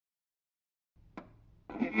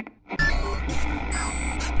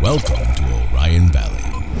Welcome to Orion Valley.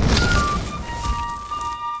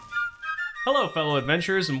 Hello, fellow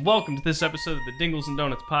adventurers, and welcome to this episode of the Dingles and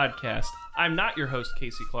Donuts podcast. I'm not your host,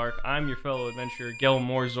 Casey Clark. I'm your fellow adventurer, Gel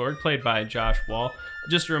Morzorg, played by Josh Wall.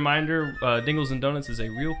 Just a reminder, Dingles and Donuts is a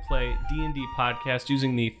real play D&D podcast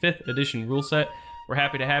using the 5th edition rule set. We're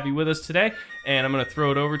happy to have you with us today, and I'm going to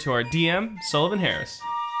throw it over to our DM, Sullivan Harris.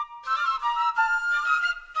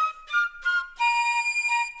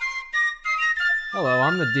 Hello,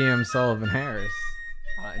 I'm the DM Sullivan Harris,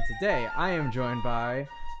 and today I am joined by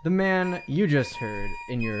the man you just heard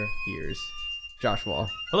in your ears, Josh Wall.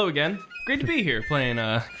 Hello again. Great to be here playing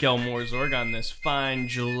Gel Morzorg on this fine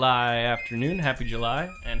July afternoon. Happy July,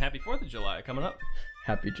 and happy 4th of July coming up.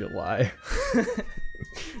 Happy July.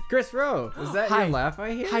 Chris Rowe, is that your laugh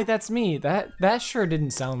I hear? Hi, that's me. That sure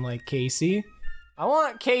didn't sound like Casey. I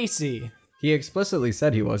want Casey. He explicitly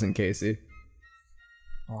said he wasn't Casey.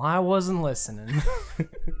 Well, I wasn't listening.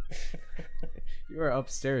 You were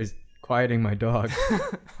upstairs quieting my dog.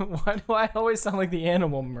 Why do I always sound like the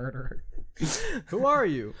animal murderer? Who are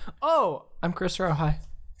you? Oh, I'm Chris Rowe. Hi.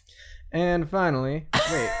 And finally,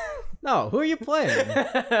 wait. No, who are you playing?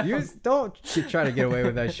 You don't try to get away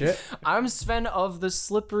with that shit. I'm Sven of the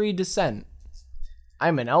Slippery Descent.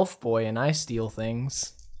 I'm an elf boy and I steal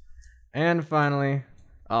things. And finally,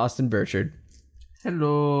 Austin Burchard.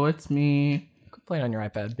 Hello, it's me. Quit playing on your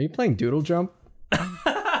iPad. Are you playing Doodle Jump?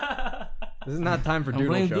 This is not time for I'm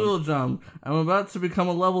Doodle playing Jump. Doodle Jump. I'm about to become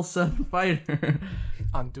a level 7 fighter.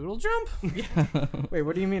 On Doodle Jump? Wait,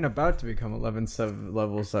 what do you mean about to become a level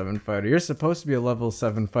 7 fighter? You're supposed to be a level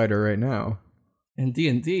 7 fighter right now. In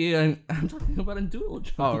D&D, I'm talking about in Doodle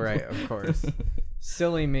Jump. Oh, right, of course.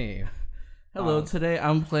 Silly me. Hello, today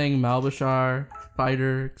I'm playing Malbashar,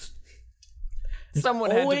 fighter. Someone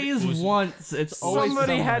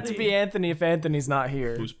Somebody had to be Anthony if Anthony's not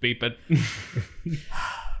here. Who's beeping?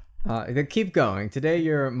 Keep going. Today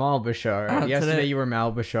you're Malbashar. Yesterday you were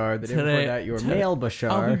Malbashar. The day before that you were Male Bashar.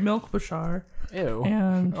 I'll be Milk Bashar. Ew.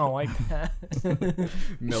 And Oh, like that.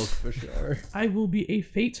 Milk Bashar. I will be a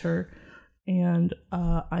Fater, and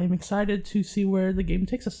I'm excited to see where the game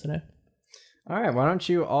takes us today. All right, why don't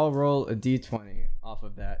you all roll a d20 off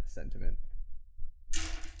of that sentiment?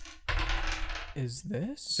 Is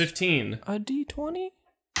this 15. a D20?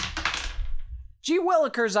 Gee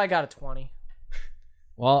willikers, I got a 20.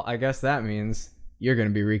 Well, I guess that means you're going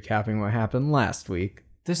to be recapping what happened last week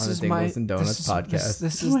This on the is Dingles my and Donuts podcast.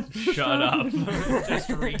 This is Shut up. Just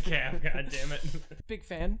recap, goddammit. big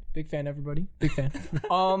fan, everybody, big fan.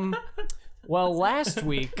 Well, last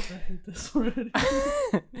week. This already.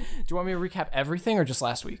 Do you want me to recap everything or just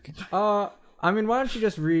last week? I mean, why don't you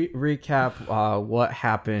just recap what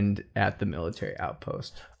happened at the military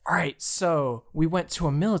outpost? All right, so we went to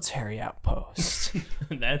a military outpost,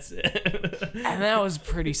 That's it. and that was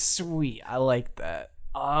pretty sweet. I liked that.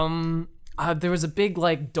 There was a big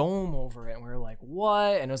like dome over it, and we were like,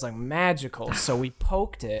 "What?" And it was like magical. So we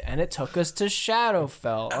poked it, and it took us to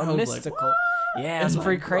Shadowfell, a mystical. Yeah, it was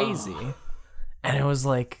pretty crazy, and it was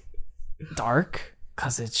like dark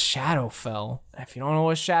because it's Shadowfell. If you don't know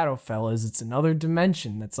what Shadowfell is, it's another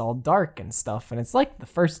dimension that's all dark and stuff, and it's like the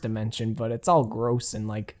first dimension, but it's all gross and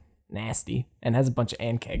like nasty, and has a bunch of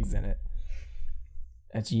ankegs in it.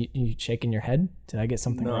 That's you shaking your head? Did I get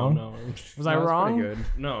something wrong? No. Was I wrong? Pretty good.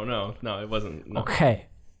 No, it wasn't. No. Okay.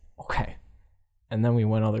 And then we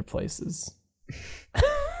went other places.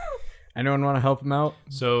 Anyone want to help him out?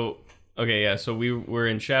 So, okay, yeah, so we were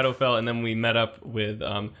in Shadowfell, and then we met up with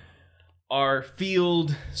our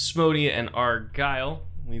Field, Smodia, and Argyle.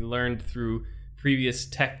 We learned through previous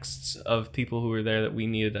texts of people who were there that we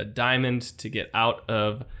needed a diamond to get out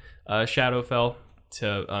of Shadowfell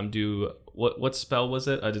to do... What spell was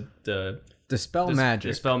it? Dispel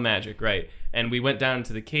magic. Dispel magic, right. And we went down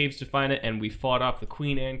to the caves to find it, and we fought off the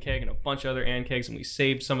Queen Ankeg and a bunch of other Ankegs, and we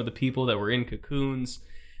saved some of the people that were in cocoons.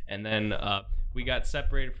 And then we got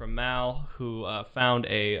separated from Mal, who found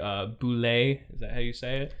a boulet. Is that how you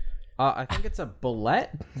say it? I think it's a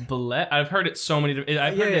bullet. Bullet? I've heard it so many different...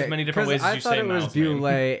 I've heard it as many different ways as you say I thought it was Mal's name.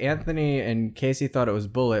 bullet. Anthony and Casey thought it was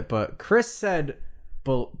bullet, but Chris said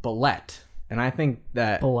bullet. And I think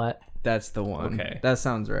that... Bullet. That's the one. Okay. That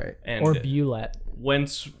sounds right. And Or Bulette.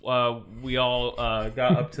 once we all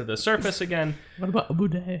got up to the surface again... What about a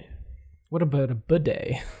Boudet? What about a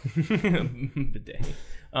bidet? bidet.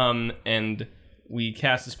 And we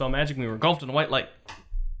cast Dispel magic, and we were engulfed in a white light.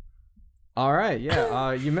 All right,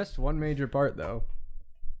 yeah. You missed one major part, though.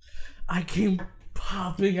 I came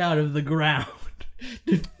popping out of the ground,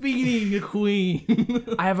 defeating a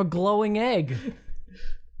queen. I have a glowing egg.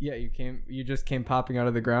 Yeah, you just came popping out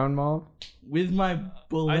of the ground, Maul. with my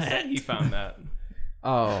bullet. I said he found that.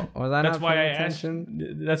 Oh, was I That's not why I paying asked.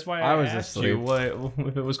 attention? That's why I I was asked asleep. you what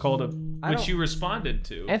if it was called a, which don't- you responded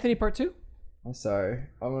to. Anthony part 2? I'm sorry.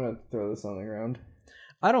 I'm gonna throw this on the ground.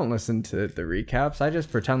 I don't listen to the recaps. I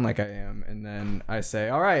just pretend like I am, and then I say,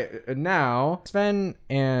 "All right, now Sven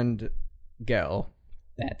and Gel,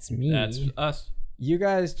 That's me. That's us. you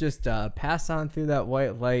guys just pass on through that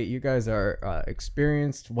white light. You guys are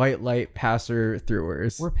experienced white light passer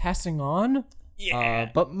throughers. We're passing on?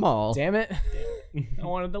 But Maul, Damn it. I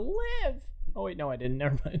wanted to live. Oh, wait, no, I didn't.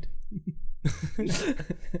 Never mind.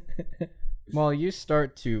 Maul, you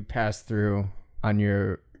start to pass through on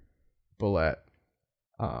your bullet,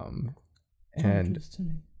 Don't do and this to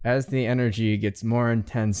me. as the energy gets more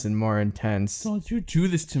intense and more intense, Don't you do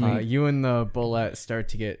this to me. you and the bullet start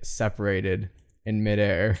to get separated in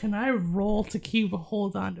midair. Can I roll to keep a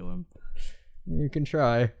hold onto him? You can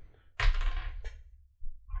try.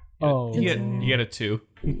 Oh. You get a 2.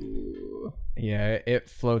 Yeah, it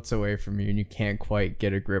floats away from you, and you can't quite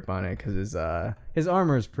get a grip on it because his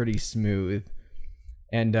armor is pretty smooth,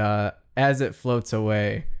 and as it floats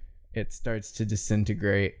away, it starts to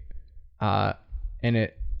disintegrate, and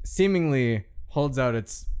it seemingly holds out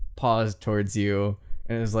its paws towards you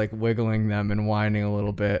and is like wiggling them and whining a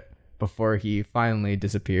little bit before he finally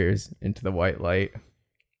disappears into the white light,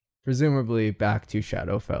 presumably back to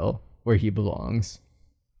Shadowfell where he belongs.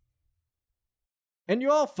 And you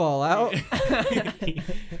all fall out.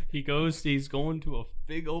 He's going to a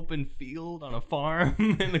big open field on a farm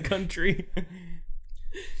in the country.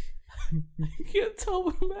 You can't tell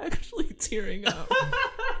when I'm actually tearing up.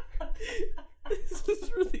 This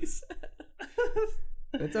is really sad.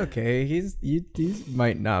 It's okay. He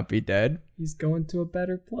might not be dead. He's going to a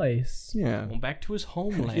better place. Yeah. Going back to his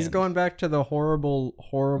homeland. He's going back to the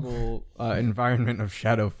horrible environment of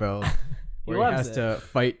Shadowfell, where he loves has it. to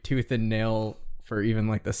fight tooth and nail for even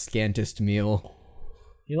like the scantest meal.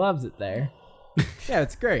 He loves it there. Yeah,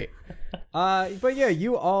 it's great. But yeah,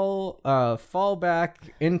 you all fall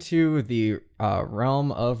back into the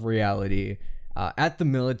realm of reality at the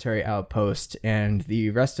military outpost, and the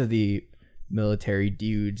rest of the military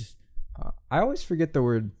dudes. I always forget the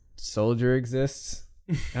word soldier exists.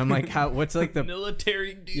 And I'm like, what's like the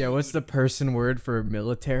military dude. yeah? What's the person word for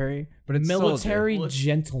military? But it's Military soldier.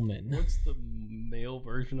 gentleman. What's the male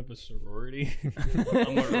version of a sorority? A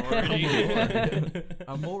sorority.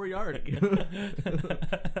 A Moriarty.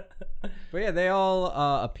 But yeah, they all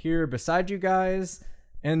appear beside you guys,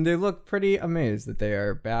 and they look pretty amazed that they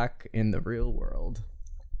are back in the real world.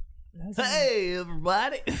 Hey,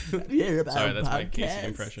 everybody. Sorry, that's my Casey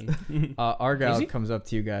impression. Argyle Casey? comes up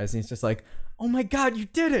to you guys, and he's just like, "Oh my god, you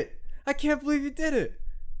did it! I can't believe you did it!"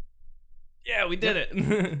 Yeah, we did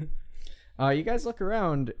it. You guys look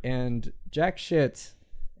around, and Jack Shit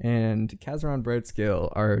and Kazaron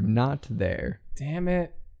Brightscale are not there. Damn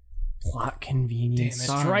it. Plot convenience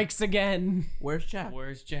Damn it. strikes again. Where's Jack?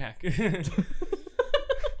 Where's Jack?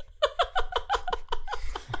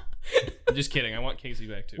 I'm just kidding. I want Casey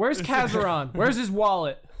back too. Where's Kazaron? Where's his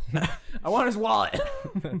wallet? I want his wallet.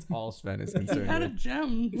 That's all Sven is He concerned had a with.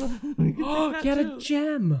 gem. Oh, get a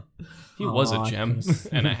gem. He was a Aw, gem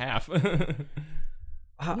and a half.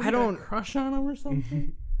 I don't. crush on him or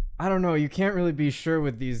something. I don't know. You can't really be sure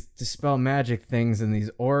with these dispel magic things and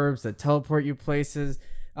these orbs that teleport you places.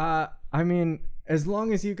 I mean, as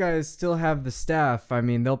long as you guys still have the staff, I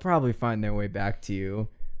mean, they'll probably find their way back to you.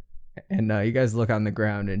 And you guys look on the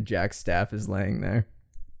ground, and Jack's staff is laying there.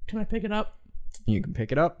 Can I pick it up? You can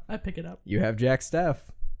pick it up. I pick it up. You have Jack's staff.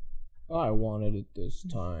 I wanted it this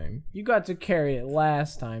time. You got to carry it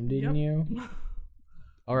last time, didn't you?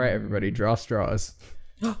 All right, everybody, draw straws.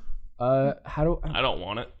 How do I don't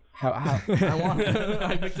want it. how I want it.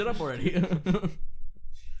 I picked it up already.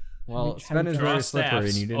 Well, Sven is Draw very slippery, and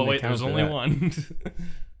staffs. you didn't Oh wait, account there's for only that. one.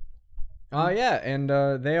 Yeah,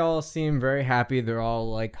 and they all seem very happy. They're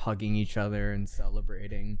all like hugging each other and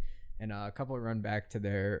celebrating, and a couple run back to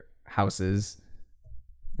their houses.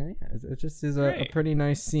 And yeah, it just is a Great. pretty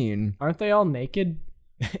nice scene. aren't they all naked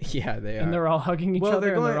Yeah, they are. and they're all hugging each Well, other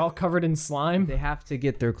they're and they're going- all covered in slime? They have to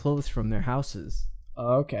get their clothes from their houses.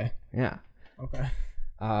 Oh, okay. Yeah. Okay.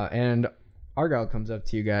 And Argyle comes up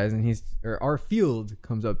to you guys, and Arfield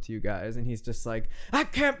comes up to you guys, and he's just like, "I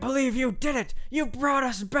can't believe you did it! You brought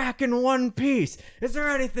us back in one piece! Is there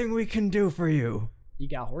anything we can do for you?" You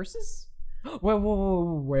got horses?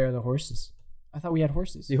 Whoa, where are the horses? I thought we had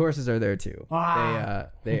horses. The horses are there too. Ah.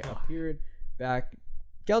 They appeared back.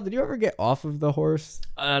 Gal, did you ever get off of the horse?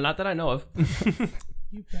 Not that I know of.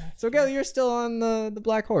 You bastard. So Gal, you're still on the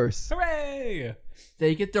black horse. Hooray!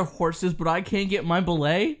 They get their horses, but I can't get my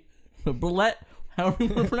bullet. The bullet. however you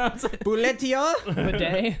want to pronounce it. Bouletia?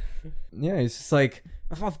 Bidet. Yeah, he's just like,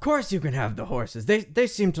 of course you can have the horses. They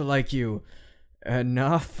seem to like you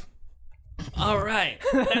enough. All right,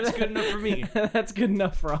 that's good enough for me. That's good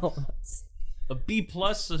enough for all of us. A B+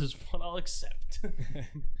 is what I'll accept.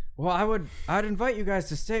 Well, I'd invite you guys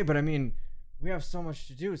to stay, but I mean, we have so much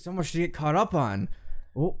to do, so much to get caught up on.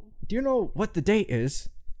 Well, do you know what the date is?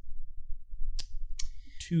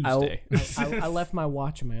 Tuesday. I left my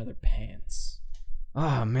watch in my other pants.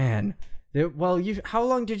 Oh man. Well, how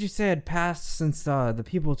long did you say had passed since the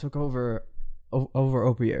people took over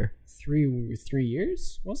Opier? 3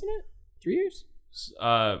 years, wasn't it? 3 years?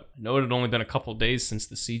 No, it had only been a couple days since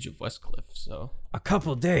the siege of Westcliff, so A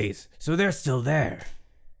couple days, so they're still there.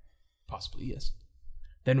 possibly yes.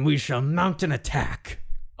 Then we shall mount an attack.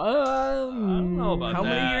 I don't know about How that.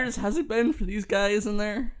 many years has it been for these guys in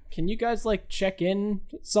there? Can you guys like check in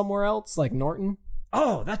somewhere else, like Norton?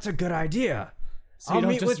 Oh, that's a good idea. So you I'll don't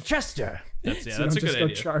meet just- with Chester. That's So you that's a don't just good go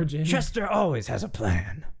idea. charge in. Chester always has a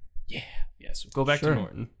plan. Yes, go back to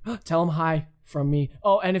Norton. Tell him hi from me.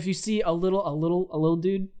 Oh, and if you see a little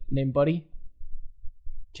dude named Buddy,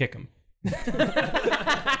 Kick him.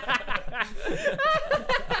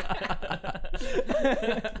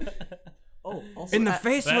 Oh, also In the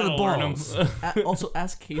face or the That'll earn him. balls? Also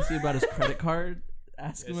ask Casey about his credit card.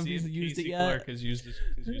 Ask him if he's used it Casey yet. Clark has used his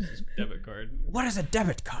debit card. What is a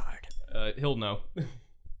debit card? He'll know.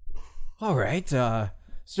 All right,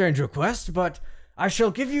 strange request, but I shall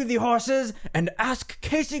give you the horses and ask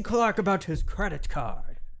Casey Clark about his credit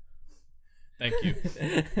card. Thank you.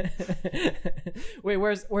 Wait,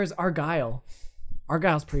 where's Argyle?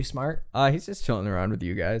 Argyle's pretty smart. He's just chilling around with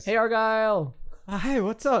you guys. Hey, Argyle. Hey,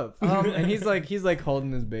 what's up? And he's like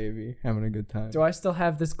holding his baby, having a good time. Do I still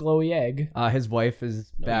have this glowy egg? His wife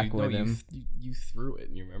is back with him. You threw it,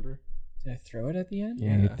 you remember? Did I throw it at the end?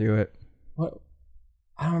 Yeah, he threw it. What?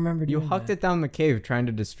 I don't remember You doing hucked that. it down the cave trying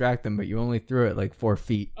to distract them, but you only threw it like 4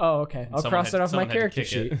 feet. Oh, okay. I'll cross it off my character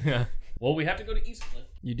sheet. Yeah. Well, we have to go to Eastcliff.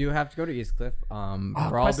 You do have to go to Eastcliff.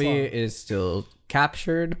 quest Brawlby line. is still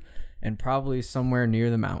captured and probably somewhere near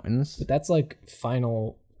the mountains. But that's like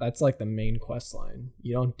final. That's like the main quest line.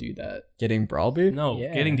 You don't do that. Getting Brawlby? No,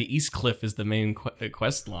 Yeah. getting to Eastcliff is the main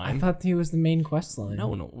quest I line. thought he was the main quest line.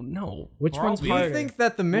 No. Which one's Do you harder? think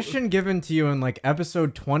that the mission given to you in like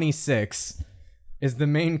episode 26 is the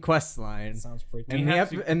main quest line? Sounds pretty.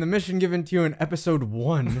 And the mission given to you in episode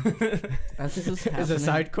 1 As this is is a happening,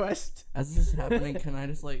 side quest? as this is happening, can I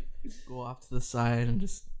just like go off to the side and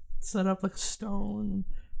just set up like a stone and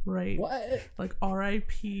write What? like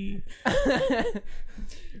R.I.P.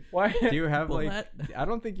 Why? Do you have like Bullet. I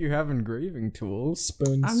don't think you have engraving tools.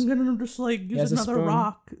 Spoons? I'm gonna just like use has a another spoon.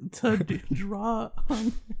 rock to draw.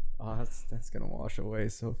 Oh, that's gonna wash away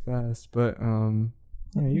so fast. But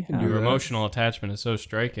yeah, you can do Your that. emotional attachment is so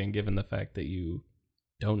striking given the fact that you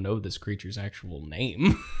don't know this creature's actual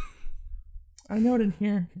name. I know it in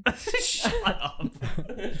here. Shut up.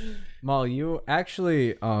 Mal, you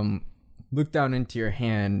actually look down into your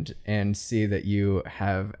hand and see that you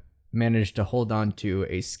have managed to hold on to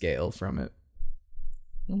a scale from it.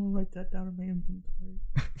 I'm gonna write that down in my inventory.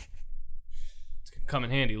 It's gonna come in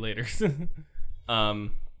handy later.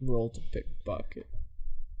 Roll to pick bucket.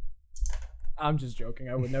 I'm just joking.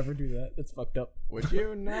 I would never do that. That's fucked up. Would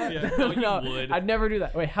you not? Yeah, no, you No, would. I'd never do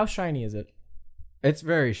that. Wait, how shiny is it? It's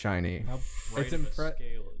very shiny. How bright It's of a impre-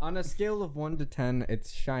 scale is On a scale of 1 to 10,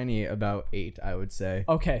 it's shiny about 8, I would say.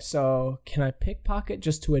 Okay, so can I pickpocket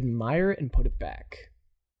just to admire it and put it back?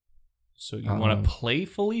 So you want to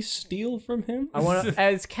playfully steal from him? I want to.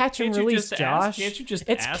 It's catch and Can't you release, just Josh. ask- can't you just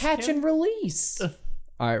It's ask catch him? and release. All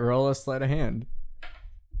right, roll a sleight of hand.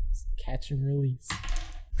 Catch and release.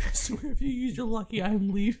 I swear, if you use your lucky, I'm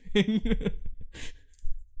leaving.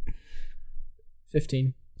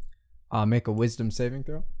 15. Make a wisdom saving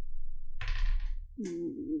throw.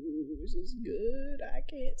 Ooh, this is good. I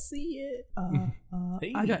can't see it.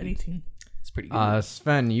 I got 18. It's pretty good.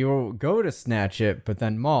 Sven, you go to snatch it, but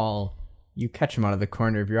then Maul, you catch him out of the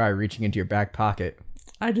corner of your eye, reaching into your back pocket.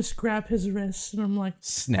 I just grab his wrist and I'm like,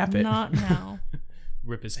 Snap it. not now.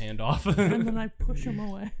 Rip his hand off. And then I push him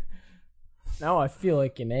away. Now I feel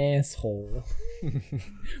like an asshole.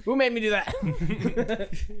 Who made me do that?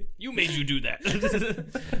 You made you do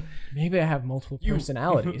that. Maybe I have multiple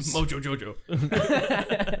personalities. Mojo Jojo.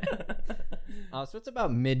 So it's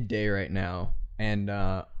about midday right now, and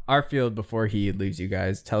Arfield, before he leaves you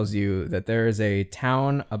guys, tells you that there is a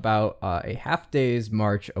town about a half day's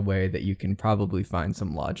march away that you can probably find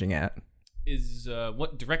some lodging at. Is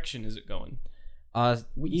what direction is it going?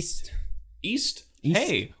 East. East? Hey,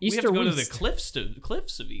 we have East to or go to the west?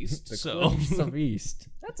 cliffs of East. The so, cliffs of East.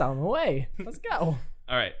 That's on the way. Let's go.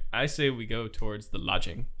 all right, I say we go towards the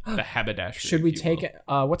lodging, the haberdashery. Should we if you take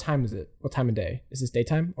will. it? What time is it? What time of day? Is this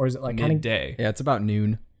daytime or is it like kind of? midday? Yeah, it's about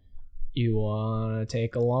noon. You wanna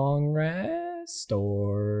take a long rest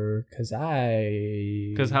or because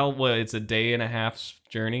Because it's a day and a half's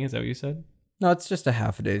journey. Is that what you said? No, it's just a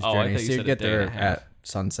half a day's Oh, I journey. thought you So you said a get day and there a half. at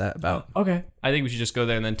sunset about. Okay. I think we should just go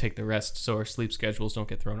there and then take the rest, so our sleep schedules don't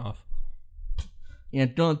get thrown off. Yeah,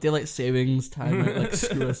 don't let daylight savings time like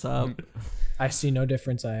screw us up. I see no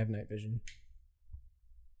difference. I have night vision.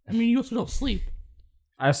 I mean, you also don't sleep.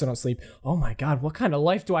 I also don't sleep. Oh my god, what kind of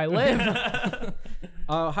life do I live?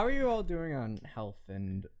 How are you all doing on health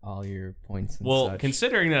and all your points and Well, such?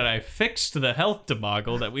 considering that I fixed the health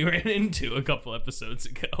debacle that we ran into a couple episodes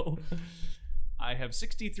ago, I have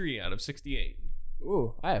 63 out of 68.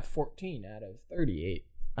 Ooh, I have 14 out of 38.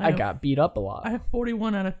 I I have- got beat up a lot. I have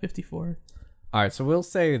 41 out of 54. All right, so we'll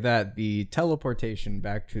say that the teleportation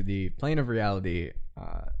back to the plane of reality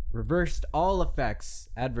reversed all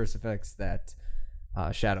adverse effects that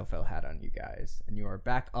Shadowfell had on you guys, and you are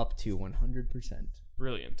back up to 100%.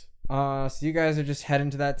 Brilliant. So you guys are just heading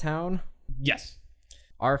to that town. Yes.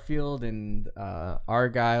 Arfield and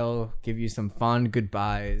Argyle give you some fond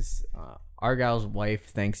goodbyes. Argyle's wife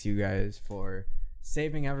thanks you guys for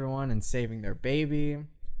saving everyone and saving their baby.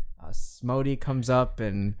 Smody comes up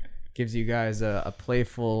and gives you guys a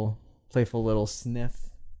playful little sniff,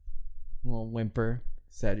 little whimper.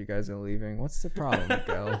 Sad you guys are leaving. What's the problem,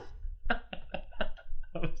 Miguel?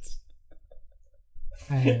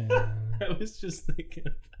 I was just thinking,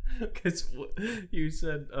 because you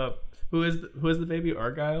said, who is the baby?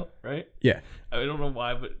 Argyle, right? Yeah. I don't know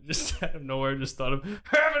why, but just out of nowhere, just thought of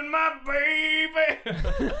having my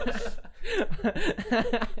baby.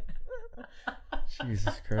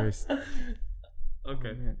 Jesus Christ.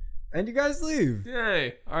 Okay. And you guys leave.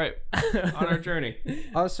 Yay! All right, on our journey.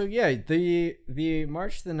 So yeah, the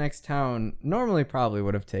march to the next town normally probably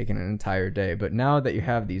would have taken an entire day, but now that you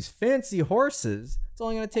have these fancy horses, it's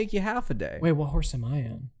only gonna take you half a day. Wait, what horse am I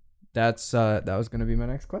on? That was gonna be my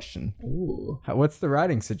next question. Ooh. What's the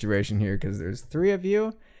riding situation here? Because there's 3 of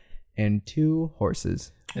you and 2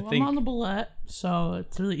 horses. Well, I'm on the bullet, so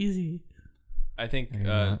it's really easy. I think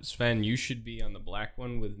Yeah. Sven, you should be on the black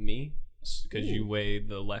one with me because you weigh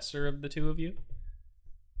the lesser of the 2 of you.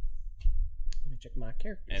 Let me check my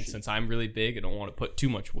character And sheet. since I'm really big, I don't want to put too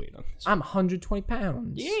much weight on this. I'm 120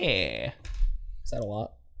 pounds. Yeah. Is that a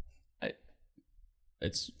lot?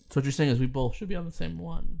 It's So what you're saying is we both should be on the same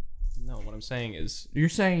one. no. What I'm saying is You're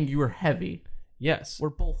saying you were heavy. yes. We're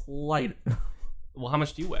both light. Well, how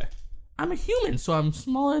much do you weigh? I'm a human, so I'm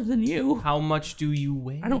smaller than you. How much do you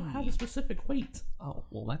weigh? I don't have a specific weight. Oh,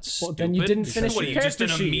 well, that's Well, stupid. then you didn't finish What your are you, just an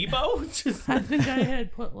character sheet. amiibo? I think I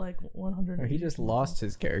had put like 100. He just lost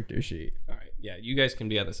his character sheet. All right. Yeah, you guys can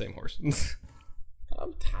be on the same horse. I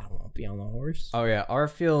don't want to be on the horse. Oh yeah,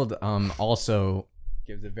 Arfield also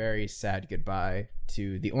gives a very sad goodbye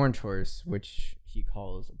to the orange horse, which he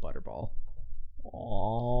calls Butterball.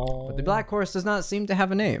 Oh. But the black horse does not seem to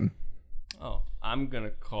have a name. Oh, I'm gonna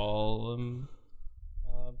call him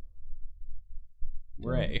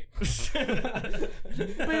Ray.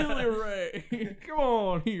 Billy Ray. Come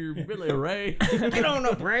on here, Billy Ray. Get on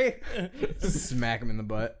up, Ray! Smack him in the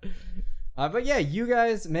butt. But yeah, you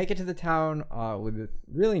guys make it to the town with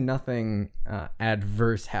really nothing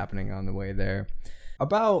adverse happening on the way there.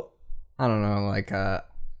 About, I don't know, like a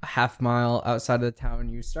half mile outside of the town,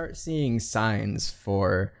 you start seeing signs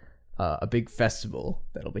for a big festival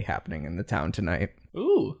that'll be happening in the town tonight.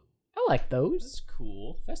 Ooh, I like those. that's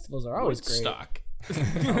cool. Festivals are always great. Woodstock.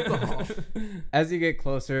 As you get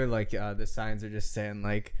closer, like the signs are just saying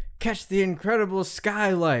like, catch the incredible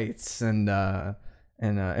skylights and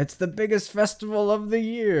it's the biggest festival of the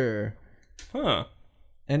year. Huh.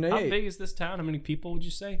 And How hey, big is this town? How many people would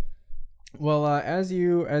you say? well, as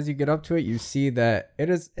you get up to it, you see that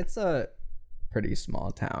it's a pretty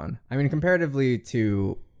small town. I mean, comparatively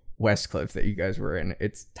to Westcliff that you guys were in,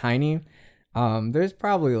 it's tiny. There's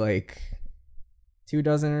probably like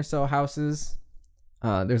 24 or so houses.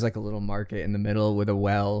 There's like a little market in the middle with a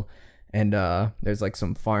well, and there's like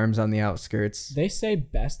some farms on the outskirts. They say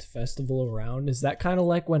best festival around. Is that kind of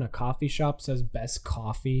like when a coffee shop says best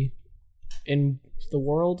coffee in the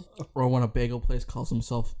world? Or when a bagel place calls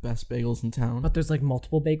himself best bagels in town. But there's like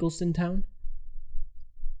multiple bagels in town?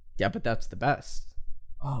 Yeah, but that's the best.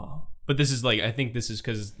 Oh. But this is like, I think this is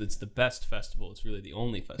because it's the best festival. It's really the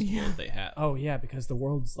only festival that they have. Oh, yeah, because the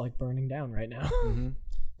world's like burning down right now.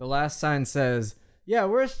 The last sign says, "Yeah,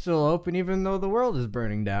 we're still open even though the world is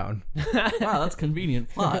burning down." Wow, that's convenient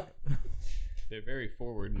plot. They're very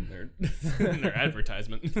forward in their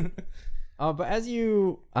advertisement. But as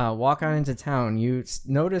you walk on into town, you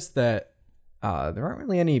notice that there aren't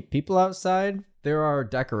really any people outside. There are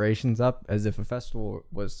decorations up as if a festival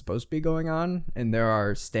was supposed to be going on, and there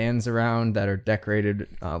are stands around that are decorated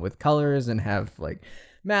with colors and have like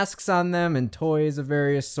masks on them and toys of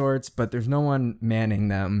various sorts, but there's no one manning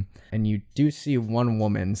them. And you do see one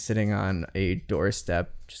woman sitting on a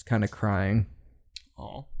doorstep just kind of crying.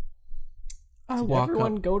 Oh. I Did walk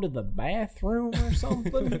everyone up. go to the bathroom or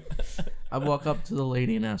something? I walk up to the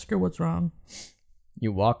lady and ask her what's wrong.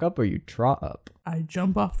 You walk up or you trot up? I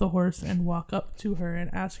jump off the horse and walk up to her and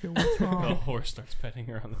ask her what's The wrong. horse starts petting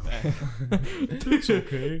her on the back. It's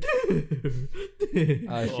okay.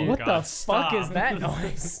 She, What God, the fuck stop. is that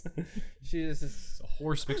noise? she just It's a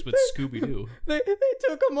horse mixed with Scooby-Doo. they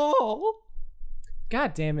took them all.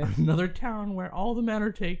 God damn it. Another town where all the men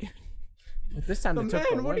are taken. But this time The they took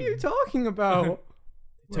the men, what are you women. talking about?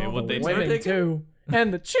 Tell you what they Women took. too.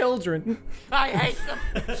 And the children. I hate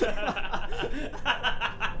them.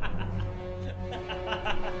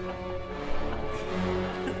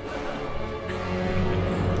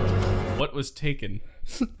 What was taken,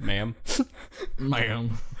 ma'am?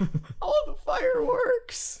 Ma'am. All the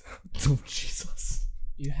fireworks. Oh, Jesus.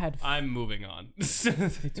 You had I'm moving on.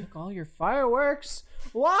 they took all your fireworks?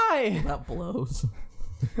 Why? That blows.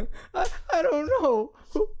 I don't know.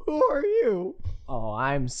 Who are you? Oh,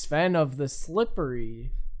 I'm Sven of the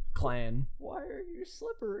Slippery clan. Why are you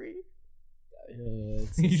slippery?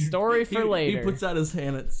 It's a story for later. He puts out his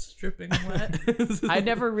hand, it's dripping wet. I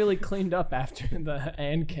never really cleaned up after the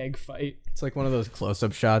Ankeg fight. It's like one of those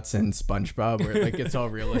close-up shots in SpongeBob where it like gets all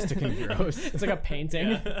realistic and gross. It's like a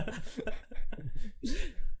painting.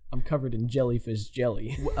 I'm covered in jellyfish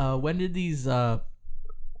jelly. When did these,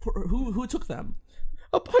 who took them?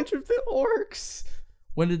 A bunch of the orcs.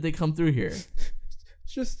 When did they come through here?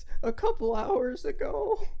 Just a couple hours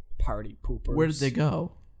ago. Party poopers. Where did they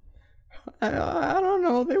go? I don't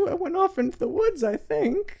know. They went off into the woods, I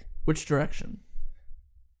think. Which direction?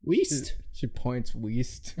 Weast. She points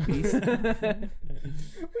west. we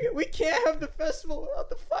can't have the festival without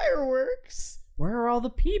the fireworks. Where are all the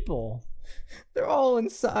people? They're all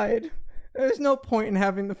inside. There's no point in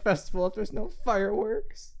having the festival if there's no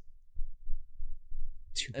fireworks.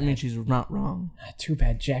 I mean, she's not wrong. Too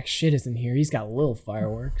bad Jack shit isn't here. He's got little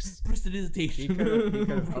fireworks. He Prestidigitation. could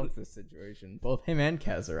have helped this situation. Both him and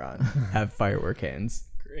Kazaron have firework hands.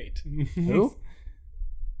 Great. Who?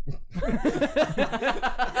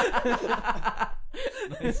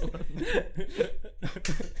 Nice one.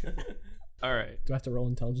 All right. Do I have to roll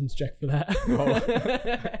intelligence check for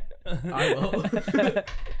that? I will.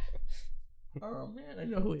 Oh man, I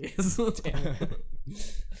know who he is.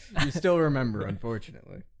 You still remember,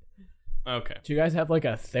 unfortunately. Okay. Do you guys have like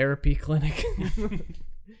a therapy clinic?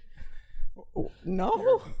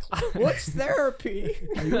 No. What's therapy?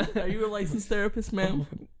 Are you a licensed therapist, ma'am?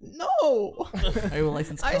 No. Are you a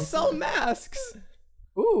licensed I counselor? sell masks.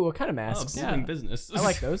 Ooh, what kind of Oh, masks? booming business. I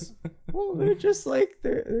like those. Well, they're just like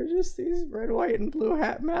they're just these red, white, and blue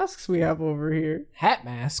hat masks we have over here. Hat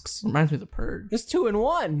masks. Reminds me of the Purge. There's 2 in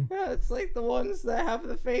 1. Yeah, it's like the ones that have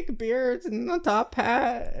the fake beards and the top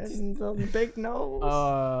hat and the big nose.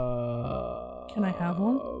 Can I have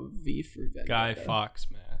one? V for Vendetta. Guy Fawkes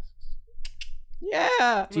masks.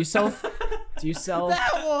 Yeah, Do you sell? Do you sell?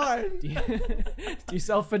 that one. do you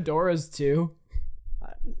sell fedoras too?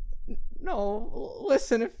 No,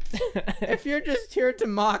 listen, if you're just here to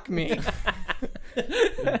mock me,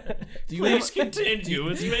 Do you Please continue.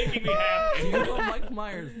 It's making me happy. Do you have a Mike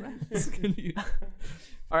Myers mask?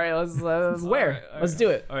 All right, let's wear. All right, Let's do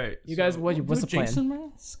it. All right. You guys, what's the plan? Jason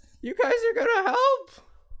mask? you guys are gonna help.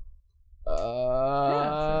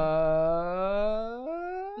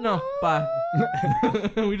 No, bye.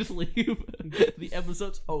 We just leave. The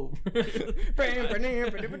episode's over.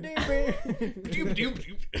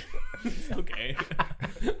 Okay.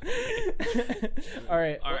 All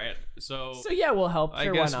right. All right. So So yeah, we'll help. I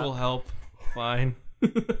Sure, guess why not? we'll help. Fine.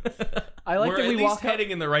 I like We're that at we least walk up. heading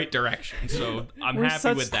in the right direction, so I'm We're happy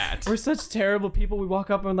such- with that. We're such terrible people. We walk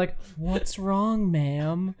up and we're like, "What's wrong,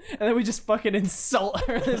 ma'am?" And then we just fucking insult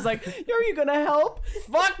her. It's like, "Are you gonna help?"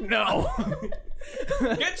 Fuck no.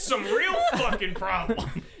 Get some real fucking problems.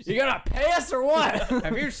 You gonna pay us or what?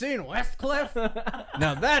 Have you seen Westcliff?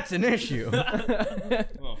 Now that's an issue.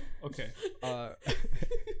 Oh, okay.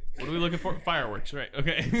 What are we looking for? Fireworks, right?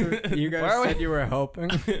 Okay. You Where are guys we? said you were helping.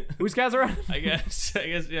 Whose guys are on? I guess,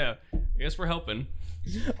 yeah. I guess we're helping.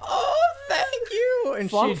 Oh, thank you! And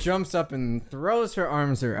Flump. she jumps up and throws her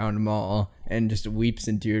arms around Maul and just weeps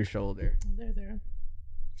into your shoulder. There.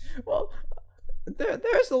 Well,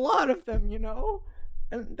 there's a lot of them, you know,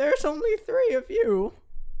 and there's only 3 of you.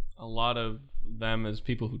 A lot of them as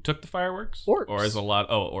people who took the fireworks? Orcs. Or as a lot...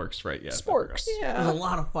 Oh, orcs, right, yeah. Sporks. There's Yeah. a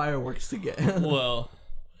lot of fireworks to get. Well,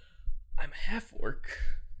 I'm half orc.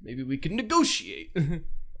 Maybe we can negotiate.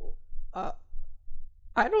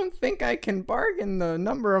 I don't think I can bargain the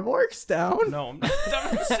number of orcs down. No, I'm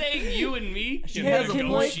not saying you and me She can has a point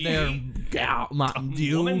negotiate. there, gal, Mountain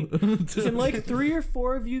Dew. woman. Can like 3 or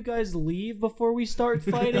 4 of you guys leave before we start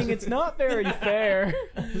fighting? It's not very fair.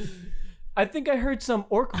 I think I heard some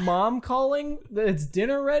orc mom calling that it's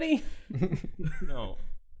dinner ready. No,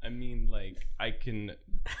 I mean, like, I can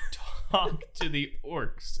talk to the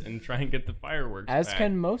orcs and try and get the fireworks As back.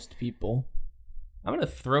 can most people. I'm gonna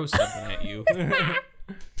throw something at you.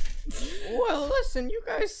 Well, listen, you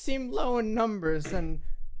guys seem low in numbers, and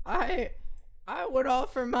I would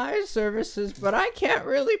offer my services, but I can't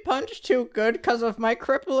really punch too good because of my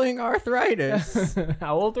crippling arthritis.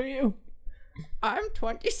 How old are you? I'm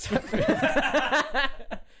 27.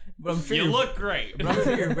 But I'm sure You you're, look great. but I'm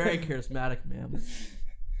sure you're very charismatic, ma'am.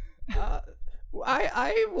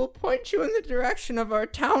 I will point you in the direction of our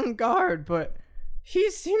town guard, but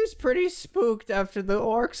he seems pretty spooked after the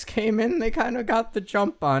orcs came in. They kind of got the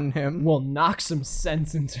jump on him. We'll knock some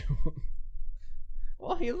sense into him.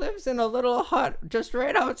 Well, he lives in a little hut just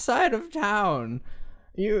right outside of town.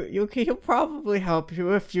 He'll probably help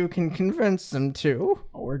you if you can convince him to.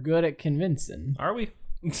 Oh, we're good at convincing. Are we?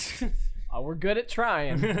 Oh, we're good at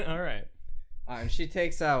trying. All right. And she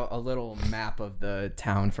takes out a little map of the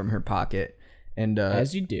town from her pocket, and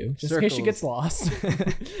As you do, just in case she circles- gets lost.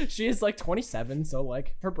 She is like 27, so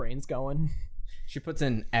like her brain's going. she puts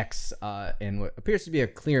an X in what appears to be a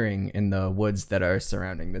clearing in the woods that are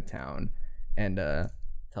surrounding the town, and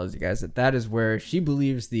tells you guys that is where she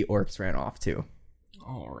believes the orcs ran off to.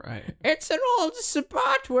 All right. It's an old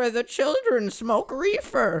spot where the children smoke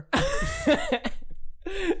reefer.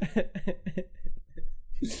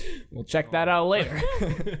 We'll check that out later.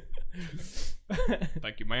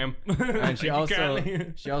 Thank you, ma'am. And she Thank you also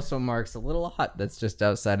kindly. marks a little hut that's just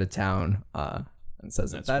outside of town, and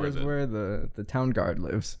says That's that where is the- where the town guard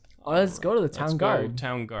lives. Oh, let's go to the Let's town go, guard.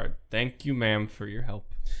 Town guard. Thank you, ma'am, for your help.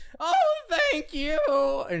 Oh, thank you!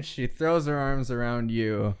 And she throws her arms around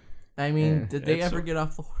you. I mean, Yeah, did they it's ever a- get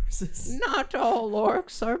off the horses? Not all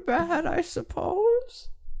orcs are bad, I suppose.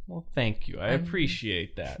 Well, thank you. I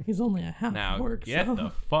appreciate that. He's only a half Now, orc. get so. the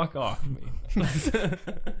fuck off me.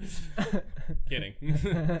 Kidding.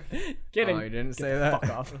 Kidding. Oh, you didn't say that? Fuck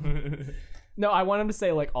off. No, I want him to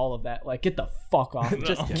say like all of that. Like, get the fuck off.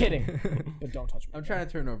 Just kidding. But don't touch me. I'm trying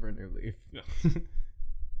to turn over a new leaf.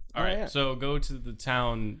 All right, yeah. so go to the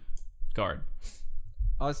town guard.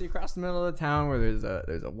 So you cross the middle of the town where there's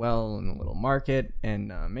a well and a little market,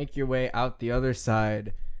 and make your way out the other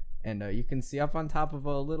side, and you can see up on top of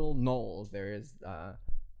a little knoll there is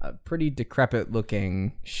a pretty decrepit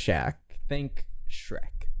looking shack. Think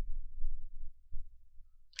Shrek.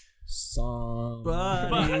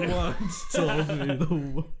 Somebody once told me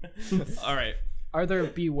the All right. Are there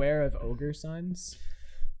beware of ogre signs?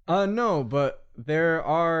 No, but there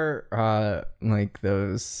are like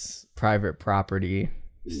those private property.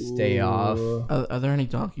 Stay off. Are there any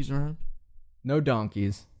donkeys around? No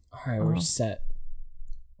donkeys. All right, we're set.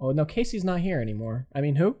 Oh no, Casey's not here anymore. I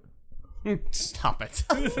mean, who? Stop it.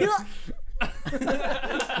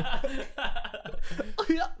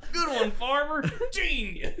 Good one, farmer.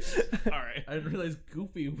 Genius. All right. I didn't realize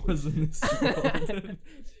Goofy was in this world.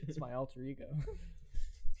 It's my alter ego.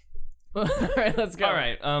 All right, let's go. All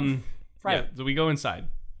right. Yeah, Private. so we go inside.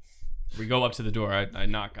 We go up to the door. I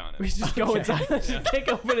knock on We it. just go inside. Just kick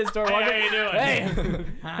open his door. walk Hey, in. how you doing? Hey,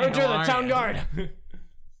 Hi, we're how the are town ya? guard.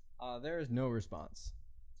 There is no response.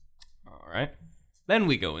 All right. Then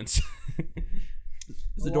we go inside.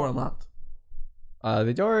 Is the door unlocked?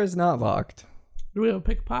 The door is not locked. Do we have a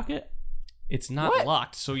pickpocket? It's not What?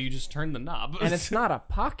 locked, so you just turn the knob. And it's not a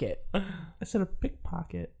pocket. I said a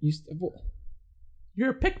pickpocket. You're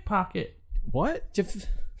a pickpocket. What?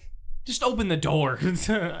 Just open the door.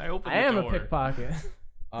 I open I the am door. a pickpocket.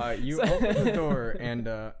 You open the door and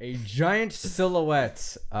a giant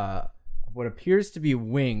silhouette of what appears to be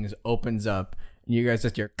wings opens up, and you guys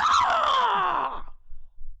just hear.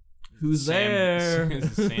 Who's Sam, there?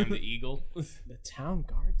 Is it Sam the Eagle? The town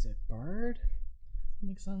guard's a bird?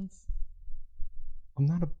 Makes sense. I'm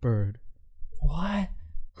not a bird. What?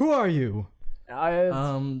 Who are you?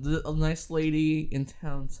 A nice lady in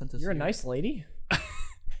town sent us. You're a here. nice lady?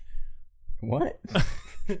 What?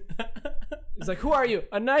 He's like, who are you?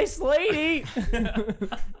 A nice lady!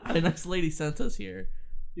 A nice lady sent us here.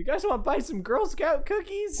 You guys want to buy some Girl Scout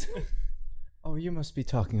cookies? Oh, you must be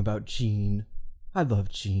talking about Jean. I love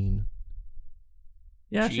Jean.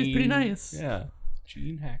 Yeah, she's pretty nice. Yeah,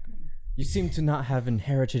 Gene Hackman. You seem to not have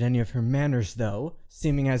inherited any of her manners, though,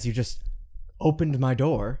 seeming as you just opened my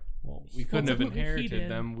door. Well, we couldn't have technically he inherited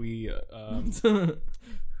did. them.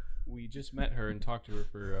 We just met her and talked to her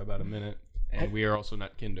for about a minute, and we are also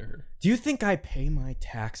not kin to her. Do you think I pay my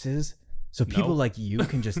taxes so people No. like you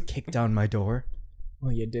can just kick down my door?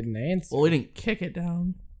 Well, you didn't answer. Well, we didn't kick it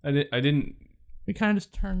down. I didn't. We kind of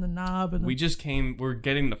just turned the knob and We just came. We're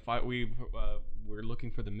getting the fire. We're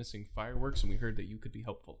looking for the missing fireworks, and we heard that you could be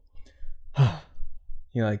helpful.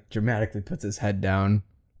 He like dramatically puts his head down.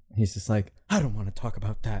 He's just like, I don't want to talk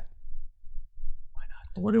about that.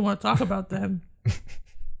 What do you want to talk about then?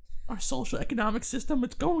 Our social economic system,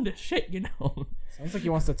 it's going to shit, you know. Sounds like he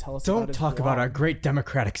wants to tell us. about Don't his talk about blog. our great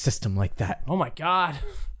democratic system like that. Oh my god.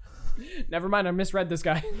 Never mind, I misread this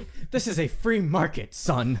guy. This is a free market,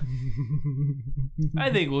 son. I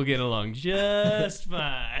think we'll get along just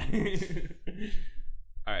fine.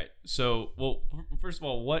 All right. So, well, first of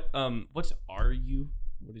all, what are you?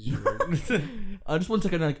 What is your? Just 1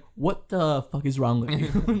 second, like, what the fuck is wrong with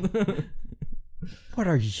you? What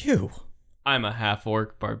are you? I'm a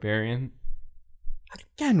half-orc barbarian.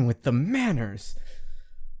 Again with the manners.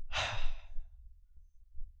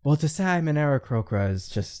 Well, to say I'm an Aarakocra is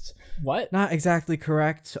just What? not exactly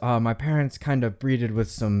correct. My parents kind of breeded with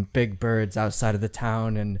some big birds outside of the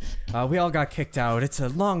town, and we all got kicked out. It's a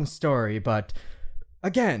long story, but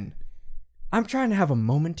again, I'm trying to have a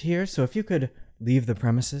moment here, so if you could leave the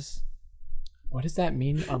premises. What does that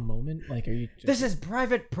mean? A moment? Like, are you? Just... This is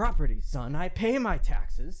private property, son. I pay my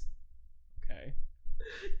taxes. Okay.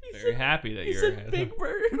 Very happy that He you're. said big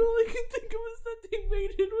bird, and all I can think of is that they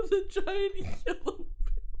made it with a giant yellow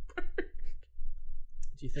big bird.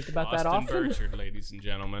 Do you think about that Austin often? Burchard, ladies and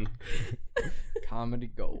gentlemen. Comedy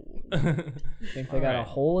gold. Think they got a Alright.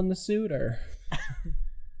 hole in the suit, or?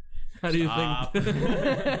 How do you Stop.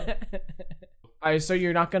 think? Alright, so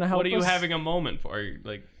you're not gonna help What are you us? having a moment for? Are you,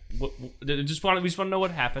 like, we just want to know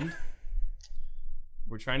what happened.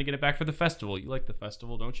 We're trying to get it back for the festival. You like the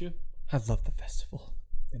festival, don't you? I love the festival.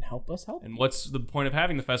 Then help us help. And what's the point of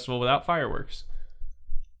having the festival without fireworks?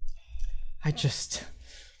 I just...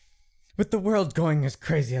 With the world going as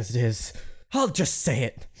crazy as it is, I'll just say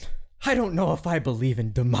it. I don't know if I believe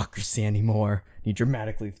in democracy anymore. He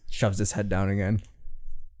dramatically shoves his head down again.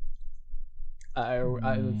 I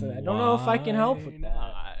don't know if I can help with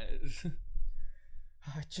that.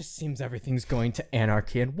 It just seems everything's going to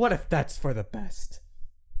anarchy, and what if that's for the best?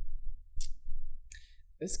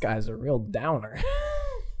 This guy's a real downer.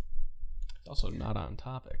 It's also not on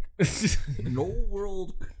topic. An old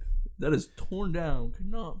world that is torn down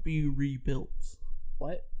cannot be rebuilt.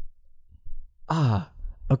 What? Ah,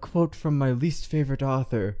 a quote from my least favorite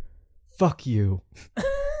author. Fuck you. Is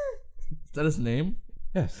that his name?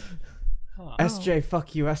 Yes. Huh. SJ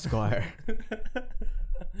Fuck You Esquire.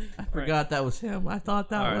 I forgot that was him. I thought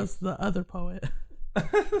that Alright. was the other poet.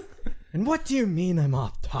 And what do you mean I'm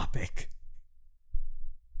off topic?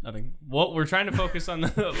 Nothing. Well, we're trying to focus on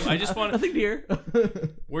the. I just want. Nothing dear.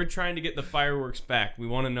 We're trying to get the fireworks back. We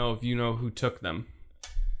want to know if you know who took them,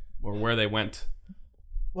 or where they went.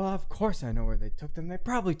 Well, of course I know where they took them. They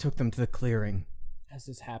probably took them to the clearing. Has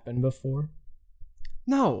this happened before?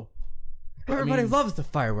 No. Everybody mean- loves the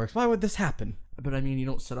fireworks. Why would this happen? But I mean, you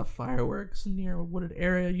don't set off fireworks near a wooded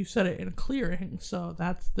area. You set it in a clearing. So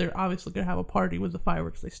they're obviously gonna have a party with the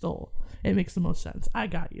fireworks they stole. It makes the most sense. I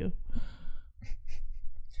got you.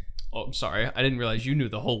 Oh, I'm sorry. I didn't realize you knew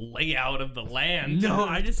the whole layout of the land. No,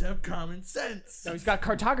 I just have common sense. No, he's got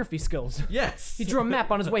cartography skills. Yes. He drew a map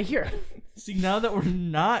on his way here. See, now that we're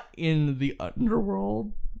not in the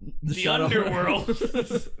underworld, The shadow underworld.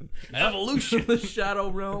 Evolution. the shadow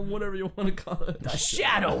realm, whatever you want to call it. The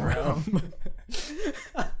Shadow Realm.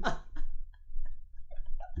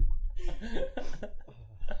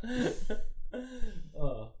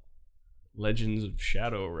 Legends of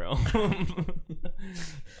Shadow Realm.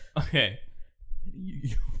 Okay.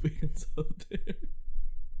 You fans out there.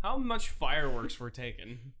 How much fireworks were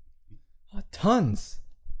taken? Oh, tons.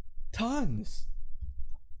 Tons.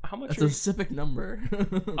 How much? That's Are, a specific number.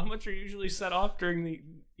 how much are usually set off during the?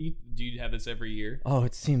 Do you have this every year? Oh,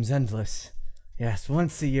 it seems endless. Yes,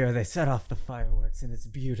 once a year they set off the fireworks and it's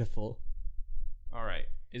beautiful. All right.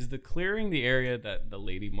 Is the clearing the area that the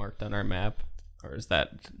lady marked on our map, or is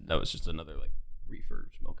that was just another like reefer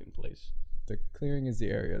smoking place? The clearing is the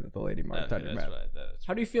area that the lady marked on your map.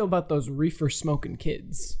 How do you feel about those reefer smoking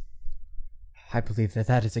kids? I believe that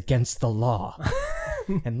that is against the law.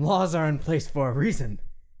 And laws are in place for a reason.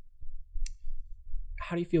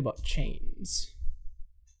 How do you feel about chains?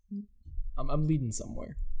 I'm leading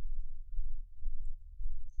somewhere.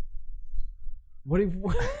 What if?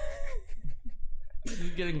 This is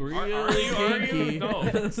getting really Are you? kinky. No.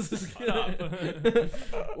 This is Shut up.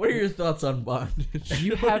 What are your thoughts on bondage?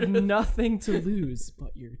 You have nothing to lose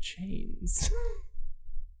but your chains.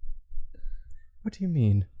 What do you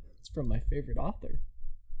mean? It's from my favorite author,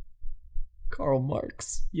 Karl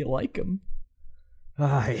Marx. You like him?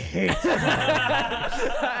 I hate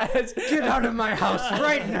Get out of my house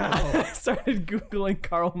right now! I started Googling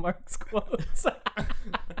Karl Marx quotes.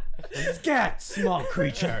 Scat, small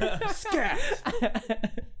creature! Scat!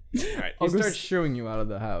 Alright. He go starts shooing you out of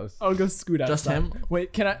the house. I'll go scoot outside. Just him?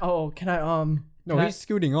 Wait, can I? No, can he's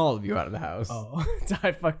scooting all of you out of the house. Oh,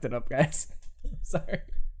 I fucked it up, guys. Sorry.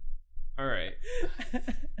 Alright.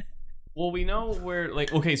 Well, we know where,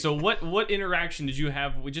 like, okay, so what interaction did you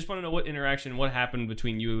have? We just want to know what happened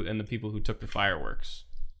between you and the people who took the fireworks.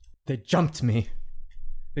 They jumped me.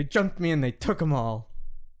 They jumped me and they took them all.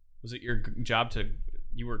 Was it your job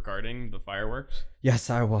you were guarding the fireworks? Yes,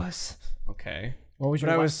 I was. Okay. What was But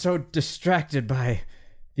your? I was so distracted by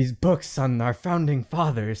these books on our founding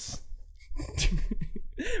fathers.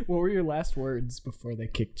 What were your last words before they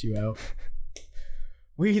kicked you out?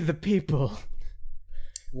 We the people.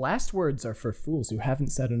 Last words are for fools who haven't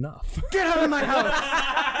said enough. Get out of my house!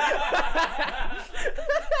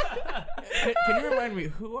 Can you remind me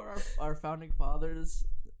who are our founding fathers?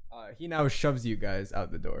 He now shoves you guys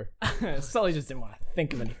out the door. Sully just didn't want to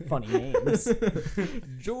think of any funny names.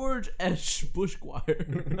 George S. Bushquire.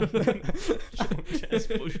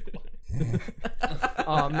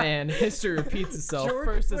 Oh man, history repeats itself.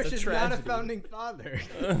 First Bush is a is tragedy. not a founding father.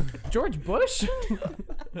 George Bush?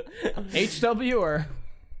 HW or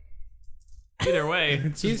Either way,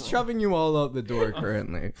 it's He's just- shoving you all out the door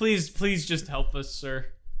currently. please just help us, sir.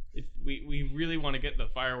 If we really want to get the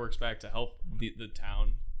fireworks back to help the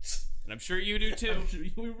town. And I'm sure you do too.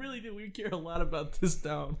 We really do. We care a lot about this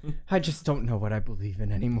town. I just don't know what I believe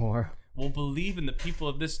in anymore. We'll believe in the people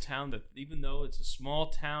of this town that even though it's a small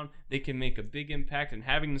town, they can make a big impact, and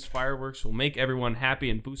having these fireworks will make everyone happy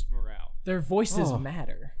and boost morale. their voices Oh.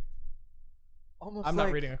 matter. Almost I'm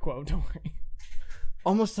not reading a quote, don't worry.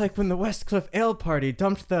 Almost like when the Westcliff Ale Party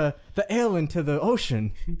dumped the ale into the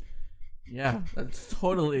ocean. Yeah, that's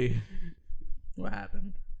totally what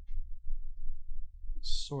happened.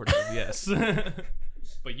 Sort of, yes.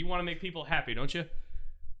 But you want to make people happy, don't you?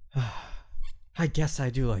 I guess I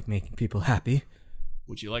do like making people happy.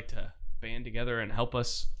 Would you like to band together and help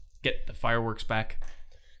us get the fireworks back?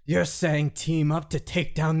 You're saying team up to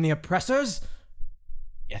take down the oppressors?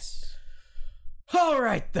 Yes. All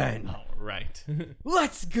right then. All right.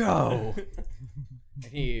 Let's go.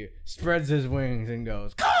 He spreads his wings and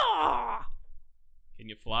goes, "Caw!" Can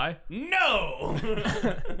you fly? No!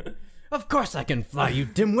 Of course I can fly, you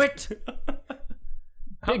dimwit.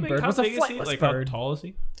 Big Bird was a is he? flightless Like, bird. how tall is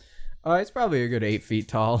he? It's probably a good 8 feet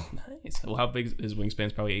tall. Nice. Well, how big is his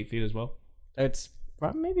wingspan's? Probably 8 feet as well. It's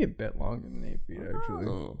maybe a bit longer than 8 feet, actually.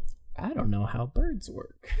 Oh. I don't know how birds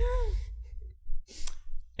work.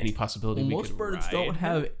 Any possibility we Most could birds ride? don't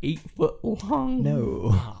have 8 foot long. No.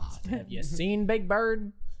 Have you seen Big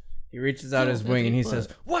Bird? He reaches out his wing and he says,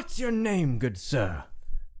 "What's your name, good sir?"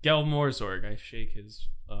 Gel Morzorg. I shake his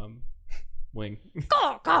wing.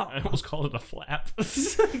 I almost called it a flap.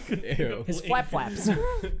 Ew. His flap flaps.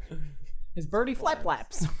 His birdie flap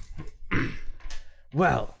flaps.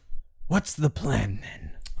 Well, what's the plan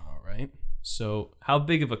then? All right. So, how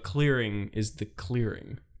big of a clearing is the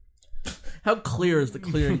clearing? How clear is the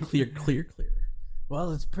clearing? Clear.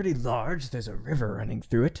 Well, it's pretty large. There's a river running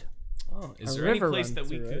through it. Oh, is A there any river place runs that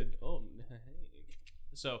we through could? it. Oh, hey.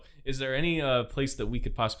 So, is there any place that we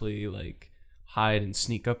could possibly like hide and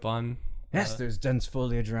sneak up on? Yes, there's dense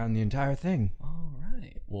foliage around the entire thing. All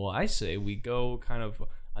right. Well, I say we go kind of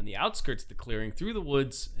on the outskirts of the clearing through the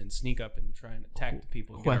woods and sneak up and try and attack the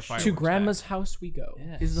people and get our Question. fireworks To Grandma's back. house we go.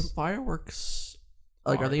 Yes. Is the fireworks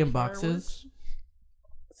are they in boxes?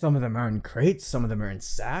 Some of them are in crates, some of them are in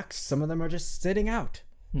sacks, some of them are just sitting out.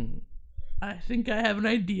 I think I have an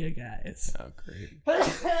idea, guys. Oh, great.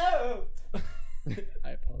 I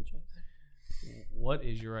apologize. What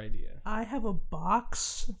is your idea? I have a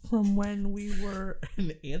box from when we were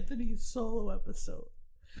in Anthony's solo episode.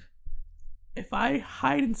 If I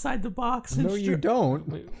hide inside the box and No, you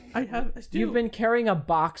don't. I have. I You've been carrying a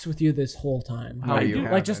box with you this whole time. No, you Like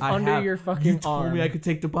haven't. just I under have. your fucking You told arm. me I could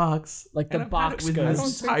take the box. Like the And I've had it box with me goes.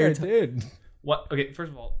 this entire time. did. What? Okay,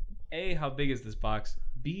 first of all, A, how big is this box?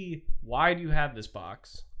 B, why do you have this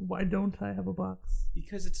box? Why don't I have a box?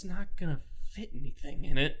 Because it's not gonna fit anything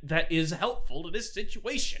in it that is helpful to this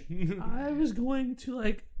situation. I was going to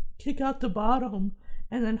like kick out the bottom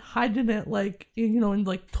and then hide in it, like in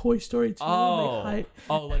like Toy Story 2. Oh, They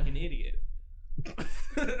hide. like an idiot.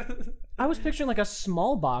 I was picturing like a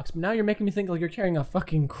small box, but now you're making me think like you're carrying a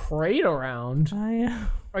fucking crate around.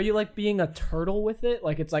 Are you like being a turtle with it?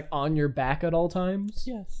 Like it's like on your back at all times?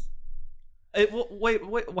 Yes. Wait,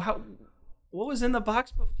 how? What was in the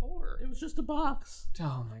box before? It was just a box.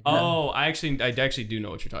 Oh my god. Oh, I actually do know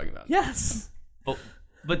what you're talking about. Yes.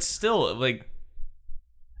 But still, like,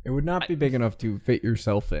 It would not be big enough to fit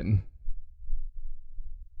yourself in.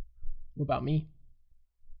 What about me?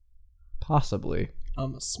 Possibly.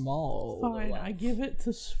 I'm a small. Fine, I give it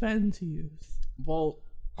to Sven to use. Well,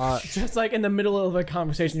 Just like in the middle of a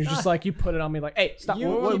conversation, you're just like, you put it on me like, hey, stop.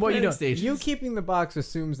 What are you doing? you keeping the box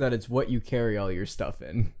assumes that it's what you carry all your stuff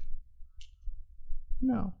in.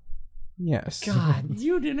 No. Yes. God.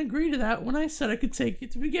 You didn't agree to that when I said I could take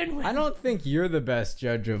it to begin with. I don't think you're the best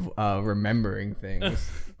judge of remembering things.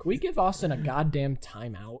 Can we give Austin a goddamn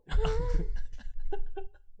timeout?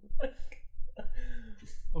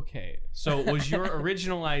 okay. So was your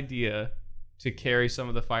original idea to carry some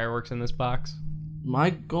of the fireworks in this box?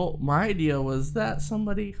 My idea was that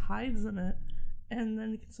somebody hides in it, and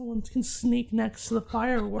then someone can sneak next to the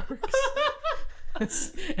fireworks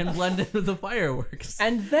and blend in with the fireworks.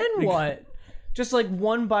 And then what? Just like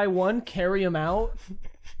one by one, carry them out?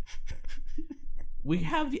 We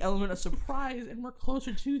have the element of surprise, and we're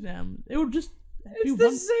closer to them. It would just It's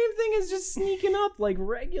the same thing as just sneaking up like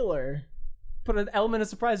regular. Put an element of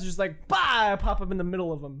surprise, just like, bah, pop up in the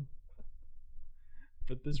middle of them.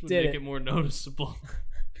 But this would Did make it. it more noticeable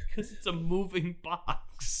because it's a moving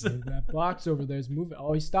box. That box over there is moving.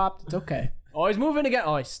 Oh, he stopped. It's okay. Oh, he's moving again.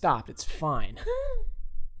 Oh, he stopped. It's fine.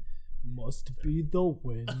 Must be the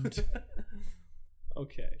wind.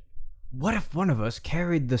 Okay. What if one of us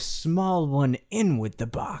carried the small one in with the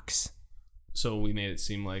box? So we made it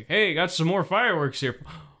seem like, hey, got some more fireworks here.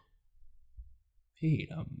 Wait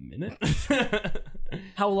a minute.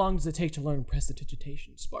 How long does it take to learn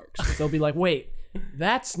prestidigitation, Sparks? 'Cause they'll be like, wait,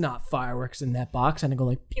 that's not fireworks in that box. And I go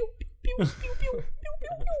like, pew, pew, pew, pew, pew, pew, pew,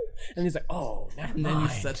 pew. And he's like, oh, never and then you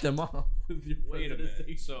mind. set them off with your Wait a minute.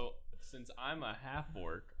 prestidigitation. So since I'm a half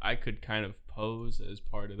orc, I could kind of pose as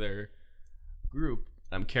part of their group.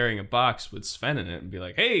 I'm carrying a box with Sven in it and be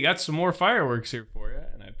like, hey, got some more fireworks here for you.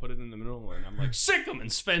 And I put it in the middle and I'm like, sick 'em.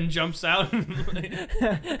 And Sven jumps out. And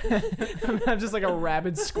I'm just like a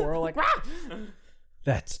rabid squirrel, like, rah!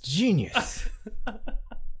 That's genius.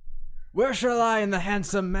 Where shall I and the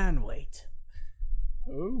handsome man wait?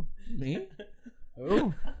 Oh, Me?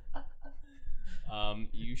 oh.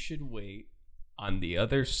 you should wait on the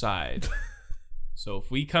other side. So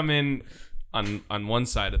if we come in on one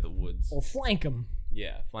side of the woods, Well, flank him.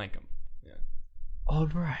 yeah, flank them. Yeah. All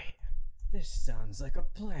right. This sounds like a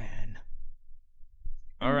plan.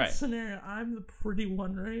 All In right. this scenario, I'm the pretty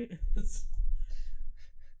one, right?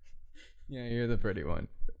 Yeah, you're the pretty one.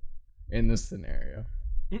 In this scenario.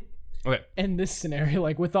 Okay. In this scenario,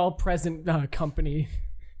 like with all present company.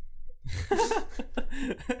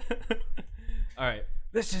 All right.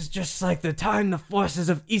 This is just like the time the forces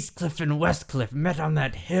of Eastcliff and Westcliff met on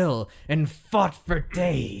that hill and fought for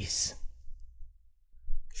days.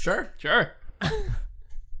 Sure. Sure.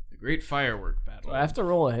 The great firework battle. Do I have to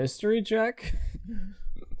roll a history check?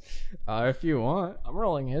 If you want. I'm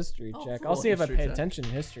rolling a history Oh, check. roll I'll a see if I history pay check. attention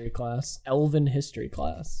in history class. Elven history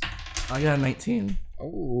class. I got a 19.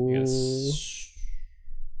 Oh. Yes.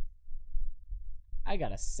 I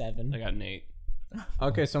got a 7. I got an 8.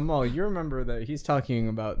 Okay, so Mo, you remember that he's talking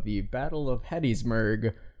about the Battle of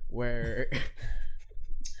Gettysburg, where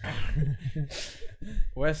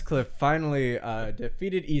Westcliff finally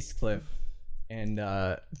defeated Eastcliff, and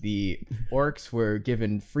the orcs were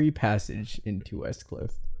given free passage into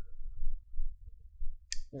Westcliff.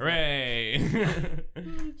 Hooray!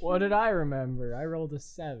 What did I remember? I rolled a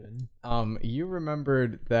 7. You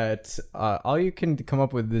remembered that all you can come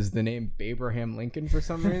up with is the name Abraham Lincoln for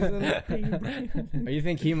some reason. You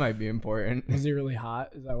think he might be important. Was he really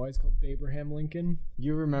hot? Is that why it's called Abraham Lincoln?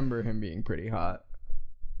 You remember him being pretty hot.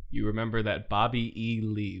 You remember that Bobby E.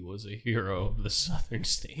 Lee was a hero of the southern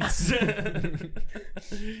states.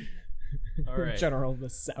 All right. General of the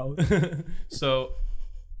South.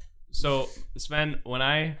 So Sven, when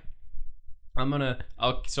I'll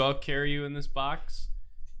carry you in this box,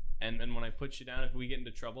 and then when I put you down, if we get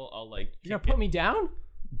into trouble, I'll like. You're gonna put me down?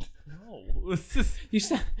 No. You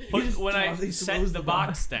said. When I set the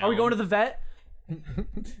box down. Are we going to the vet?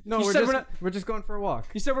 No, You we're said just, we're not- we're just going for a walk.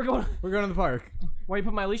 You said we're going. We're going to the park. Why you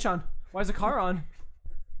put my leash on? Why is the car on?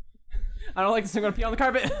 I don't like this. I'm gonna pee on the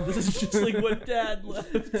carpet. This is just like what Dad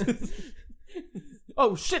left.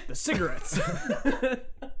 Oh shit! The cigarettes.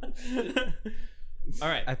 All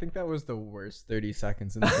right. I think that was the worst 30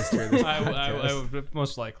 seconds in the history of this I podcast. would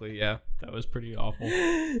most likely, yeah. That was pretty awful.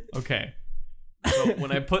 Okay. So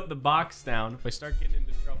when I put the box down, if I start getting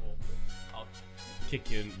into trouble, I'll kick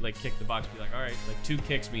you, kick the box, be like, all right, 2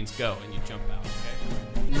 kicks means go, and you jump out,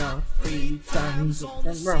 okay? No, 3 times.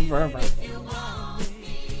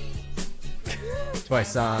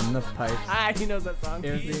 Twice on the pipe. Ah, he knows that song.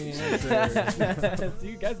 Is the answer. Do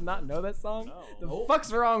you guys not know that song? No. The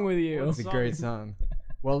fuck's wrong with you? It's a great song.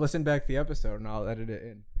 Well, listen back to the episode and I'll edit it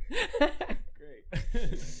in.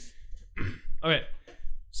 Great. Okay.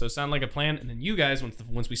 So sound like a plan, and then you guys,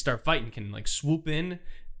 once we start fighting, can swoop in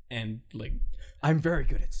and I'm very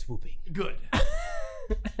good at swooping. good.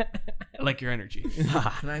 I like your energy.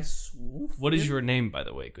 Can I swoop? What is your name, by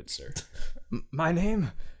the way, good sir? My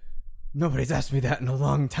name? Nobody's asked me that in a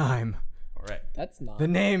long time. All right. That's not. The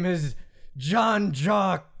name is John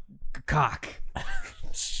Jawcock.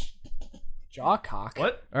 Jawcock.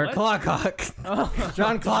 What? Or What? Clawcock.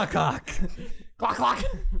 John Clawcock. Clock, clock.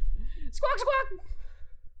 Squawk, squawk.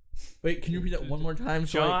 Wait, can you repeat that one more time?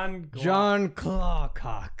 So John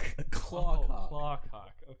Clawcock. Clawcock. Clawcock.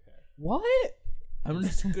 Okay. What? I'm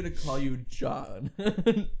just gonna call you John.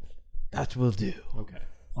 That will do. Okay.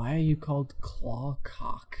 Why are you called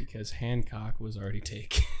Clawcock? Because Hancock was already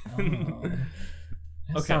taken.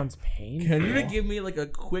 That Okay. sounds painful. Can you give me a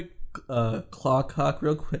quick Clawcock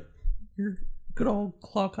real quick? Your good old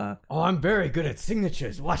Clawcock. Oh, I'm very good at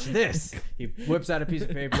signatures. Watch this. He whips out a piece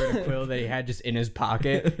of paper and a quill that he had just in his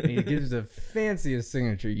pocket, and he gives the fanciest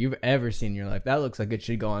signature you've ever seen in your life. That looks like it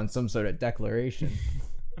should go on some sort of declaration.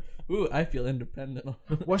 Ooh, I feel independent.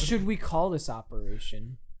 What should we call this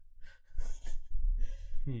operation?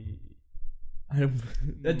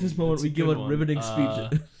 At this moment, That's we a give good a one. riveting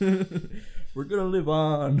speech. We're gonna live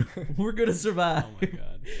on. We're gonna survive. Oh my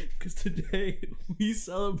god. Because today we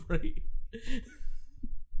celebrate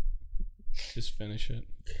Just finish it.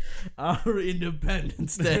 our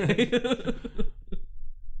Independence Day.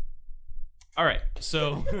 All right.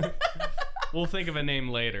 So we'll think of a name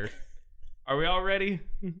later. Are we all ready?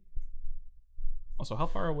 Also, how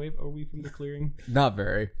far away are we from the clearing? Not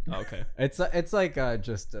very. Oh, okay. It's like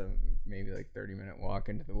just maybe 30-minute walk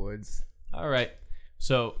into the woods. All right.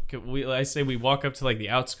 So I say we walk up to the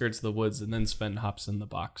outskirts of the woods, and then Sven hops in the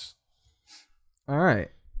box. All right.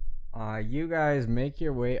 You guys make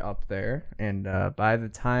your way up there, and by the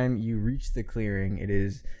time you reach the clearing, it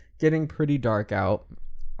is getting pretty dark out.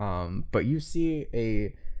 But you see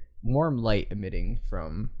a warm light emitting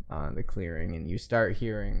from the clearing, and you start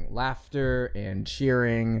hearing laughter and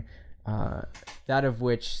cheering, that of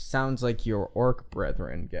which sounds like your orc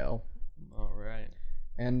brethren, Gel. All right.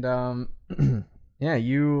 And yeah,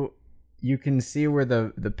 you can see where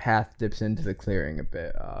the path dips into the clearing a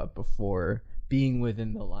bit before being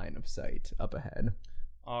within the line of sight up ahead.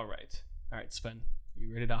 All right, Sven.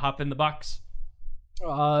 You ready to hop in the box? Can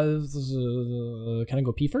I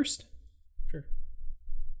go pee first? Sure.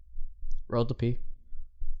 Roll to pee.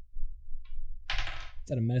 Is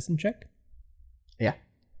that a medicine check? Yeah.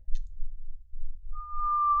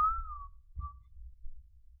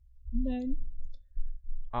 9.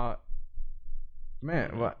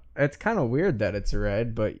 Man, what? It's kind of weird that it's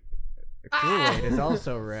red, but the Kool-Aid is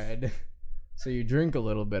also red. So you drink a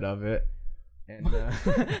little bit of it, and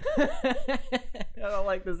I don't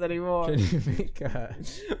like this anymore. can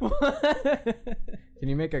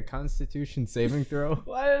you make a Constitution saving throw?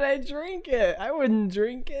 Why did I drink it? I wouldn't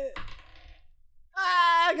drink it.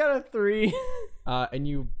 I got a 3. And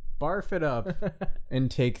you barf it up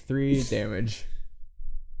and take 3 damage.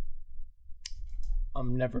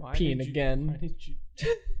 I'm never Why peeing did you- again. Why did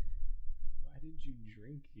you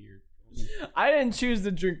drink your? I didn't choose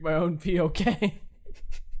to drink my own pee, okay?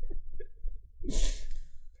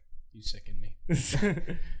 You sicken me.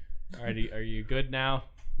 Alrighty, are you good now?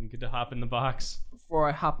 You good to hop in the box? Before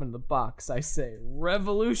I hop in the box, I say,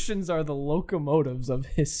 revolutions are the locomotives of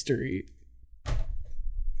history.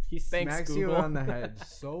 He Thanks, smacks you Google. on the head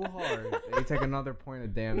so hard that you take another point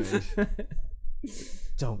of damage.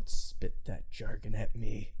 Don't spit that jargon at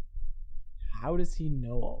me. How does he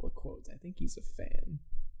know all the quotes? I think he's a fan.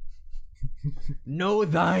 Know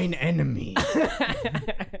thine enemy.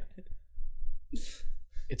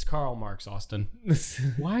 It's Karl Marx, Austin.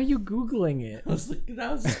 Why are you Googling it? I was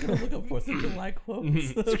just gonna look up 4th of July quotes.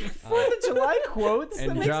 4th of July quotes? That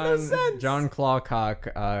And makes no sense. John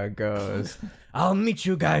Clawcock goes, I'll meet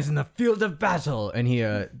you guys in the field of battle. And he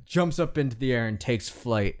jumps up into the air and takes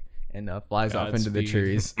flight and flies off into the Godspeed.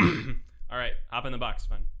 trees. All right, hop in the box,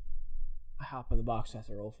 man. I hop in the box. Do I have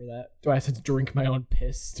to roll for that? Do I have to drink my own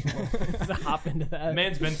piss to hop into that? The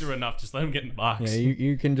man's been through enough. Just let him get in the box. Yeah,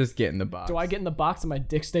 you can just get in the box. Do I get in the box and my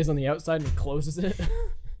dick stays on the outside and he closes it?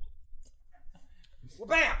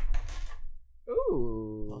 Bam!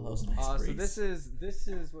 Ooh. Oh, that was a nice So breeze. this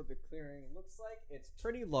is what the clearing looks like. It's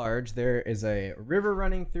pretty large. There is a river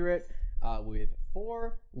running through it with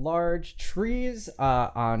 4 large trees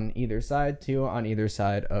on either side, 2 on either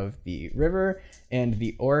side of the river, and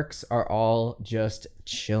the orcs are all just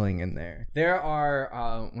chilling in there. There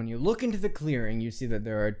are, when you look into the clearing, you see that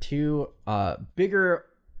there are 2 bigger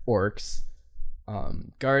orcs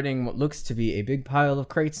guarding what looks to be a big pile of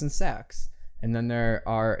crates and sacks. And then there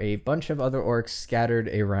are a bunch of other orcs scattered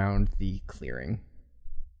around the clearing.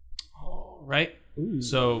 All right.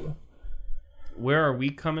 So, where are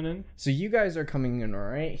we coming in? So you guys are coming in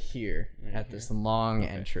right here at this long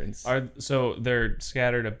entrance. So they're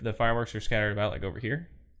scattered. The fireworks are scattered about like over here.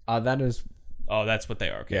 That is, Oh, that's what they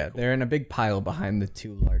are. Okay. yeah, Cool. they're in a big pile behind the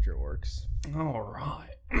 2 larger orcs. All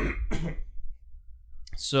right.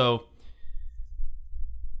 So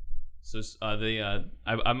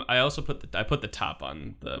I also put the top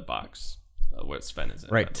on the box where Sven is in.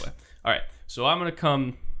 Right. By the way. All right. So I'm gonna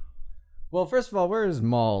come. Well, first of all, where is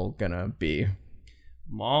Maul gonna be?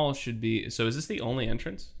 Maul should be. So is this the only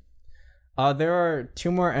entrance? There are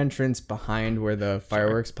 2 more entrances behind where the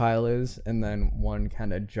fireworks pile is, and then one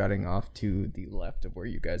kind of jutting off to the left of where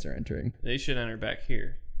you guys are entering. They should enter back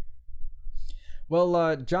here.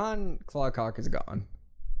 Well, John Clawcock is gone.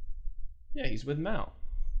 Yeah, he's with Mal.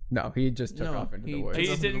 No, he just took No, off into the he- woods. He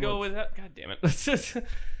That's didn't the go woods. with that. God damn it.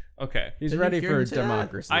 Okay. He's Did you ready hear for him say that?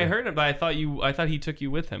 democracy. I heard him, but I thought he took you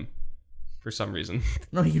with him, for some reason.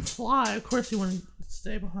 No, you can fly. Of course, you want to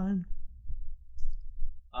stay behind.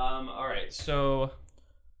 All right. So,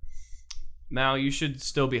 Mal, you should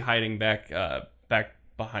still be hiding back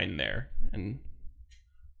behind there, and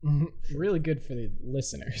Really good for the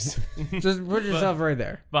listeners. Just put yourself right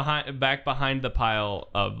there. back behind the pile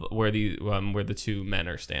of where the 2 men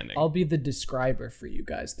are standing. I'll be the describer for you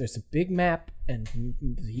guys. There's a big map, and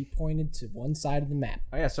he pointed to one side of the map.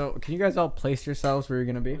 Oh yeah, so can you guys all place yourselves where you're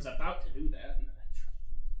gonna be? I was about to do that.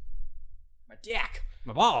 My dick.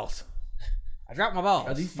 My balls. I dropped my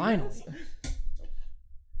balls. Finally.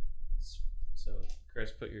 So,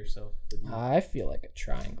 Chris, put yourself. I feel like a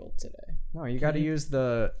triangle today. No, you gotta use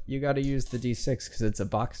the D6 because it's a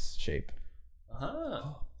box shape.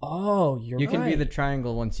 Uh-huh. Oh, you're You right. can be the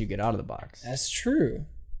triangle once you get out of the box. That's true.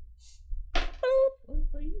 What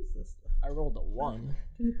if I use this? I rolled a 1.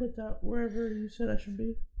 Can you put that wherever you said I should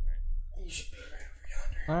be?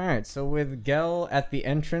 All right, so with Gel at the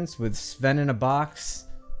entrance, with Sven in a box,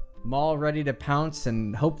 Maul ready to pounce,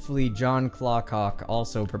 and hopefully John Clawcock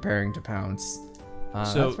also preparing to pounce.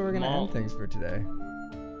 So, that's where we're gonna Maul- end things for today.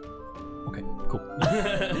 Okay,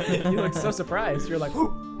 cool. You look so surprised. You're like,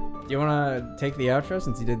 Do you want to take the outro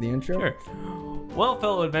since you did the intro? Sure. Well,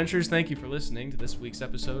 fellow adventurers, thank you for listening to this week's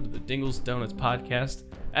episode of the Dingles Donuts podcast.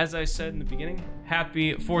 As I said in the beginning,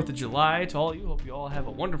 happy 4th of July to all of you. Hope you all have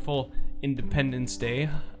a wonderful Independence Day.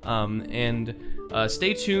 And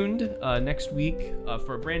stay tuned next week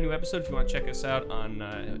for a brand new episode. If you want to check us out on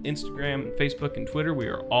Instagram, Facebook, and Twitter, we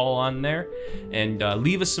are all on there. And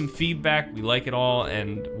leave us some feedback. We like it all,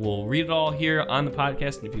 and we'll read it all here on the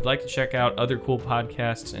podcast. And if you'd like to check out other cool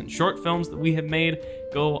podcasts and short films that we have made,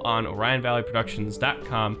 go on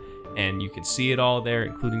OrionValleyProductions.com. And you can see it all there,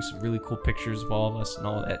 including some really cool pictures of all of us and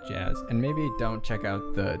all that jazz. And maybe don't check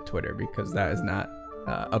out the Twitter because that is not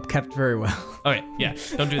upkept very well. Okay, yeah,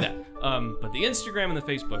 don't do that. But the Instagram and the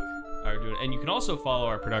Facebook are doing, and you can also follow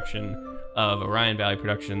our production of Orion Valley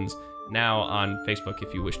Productions now on Facebook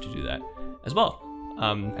if you wish to do that as well.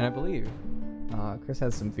 And I believe Chris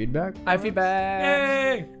has some feedback. I feedback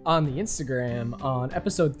Yay! on the Instagram on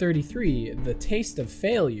episode 33, The Taste of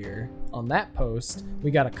Failure. On that post,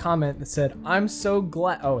 we got a comment that said, I'm so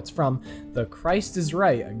glad. Oh, it's from The Christ is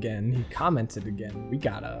Right again. He commented again. We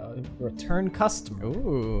got a return customer.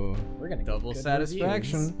 Ooh, We're gonna get double good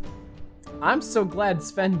satisfaction. reviews. I'm so glad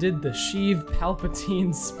Sven did the Sheev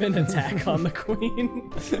Palpatine spin attack on the Queen.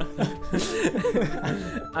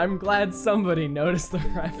 I'm glad somebody noticed the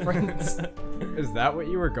reference. Is that what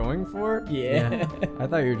you were going for? Yeah. I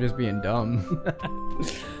thought you were just being dumb.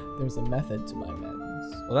 There's a method to my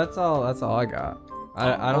madness. Well, that's all I got.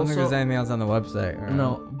 I don't think there's Also- anything else on the website. Right?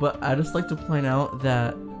 No, but I just like to point out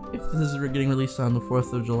that if this is getting released on the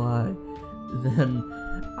 4th of July, then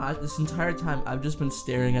this entire time I've just been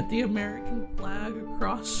staring at the American flag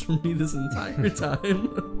across from me this entire time.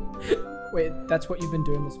 Wait, that's what you've been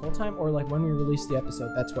doing this whole time? Or like when we release the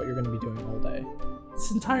episode, that's what you're going to be doing all day? this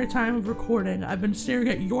entire time of recording, I've been staring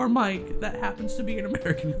at your mic that happens to be an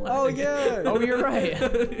American flag. Oh, yeah. Oh, you're right.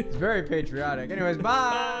 It's very patriotic. Anyways,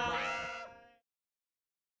 bye.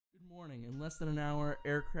 Good morning. In less than an hour,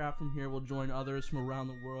 aircraft from here will join others from around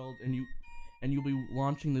the world, and you'll be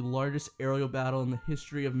launching the largest aerial battle in the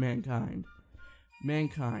history of mankind.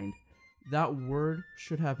 Mankind. That word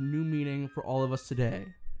should have new meaning for all of us today.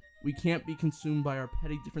 We can't be consumed by our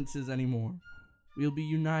petty differences anymore. We will be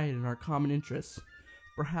united in our common interests.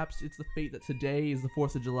 Perhaps it's the fate that today is the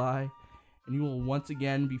 4th of July, and you will once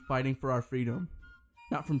again be fighting for our freedom.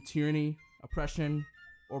 Not from tyranny, oppression,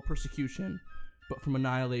 or persecution, but from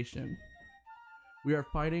annihilation. We are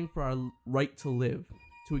fighting for our right to live,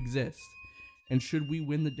 to exist. And should we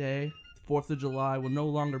win the day, the 4th of July will no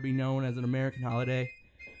longer be known as an American holiday,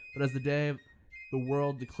 but as the day the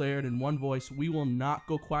world declared in one voice, we will not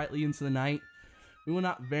go quietly into the night. We will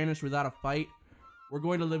not vanish without a fight. We're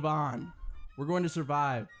going to live on. We're going to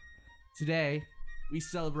survive. Today, we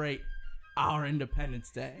celebrate our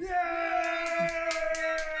Independence Day. Yeah!